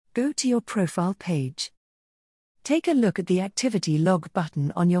Go to your profile page. Take a look at the Activity Log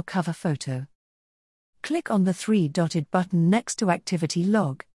button on your cover photo. Click on the three-dotted button next to Activity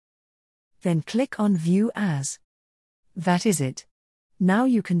Log. Then click on View As. That is it. Now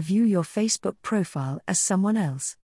you can view your Facebook profile as someone else.